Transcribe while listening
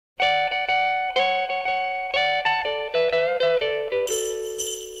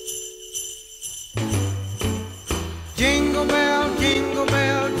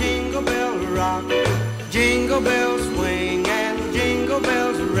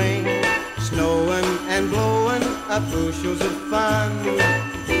bushels of fun.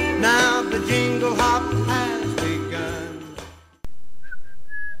 Now the jingle hop has begun.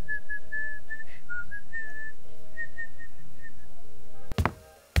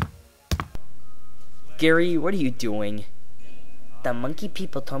 Gary, what are you doing? The monkey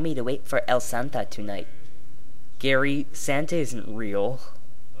people told me to wait for El Santa tonight. Gary, Santa isn't real.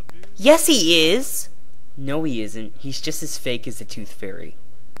 Yes, he is! No, he isn't. He's just as fake as the Tooth Fairy.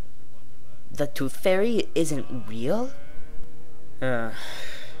 The Tooth Fairy isn't real? I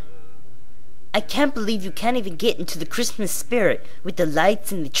can't believe you can't even get into the Christmas spirit with the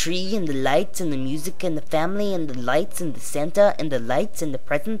lights and the tree and the lights and the music and the family and the lights and the Santa and the lights and the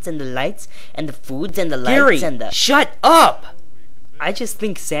presents and the lights and the foods and the lights Gary, and the... shut up! I just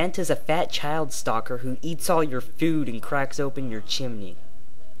think Santa's a fat child stalker who eats all your food and cracks open your chimney.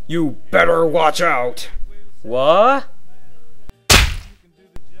 You better watch out! What?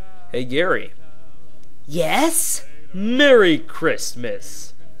 Hey, Gary. Yes? Merry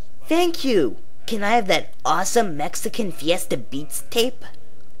Christmas! Thank you! Can I have that awesome Mexican Fiesta Beats tape?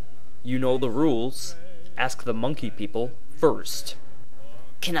 You know the rules. Ask the monkey people first.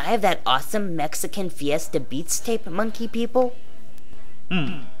 Can I have that awesome Mexican Fiesta Beats tape, monkey people?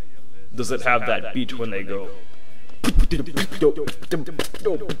 Does it have that beat when they go?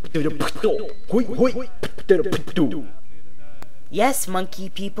 Yes, monkey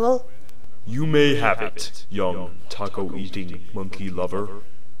people. You may have it, young taco-eating monkey lover.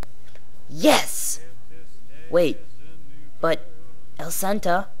 Yes! Wait, but El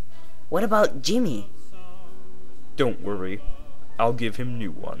Santa, what about Jimmy? Don't worry. I'll give him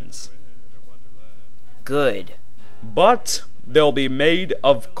new ones. Good. But they'll be made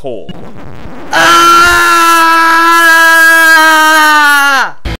of coal. Ah!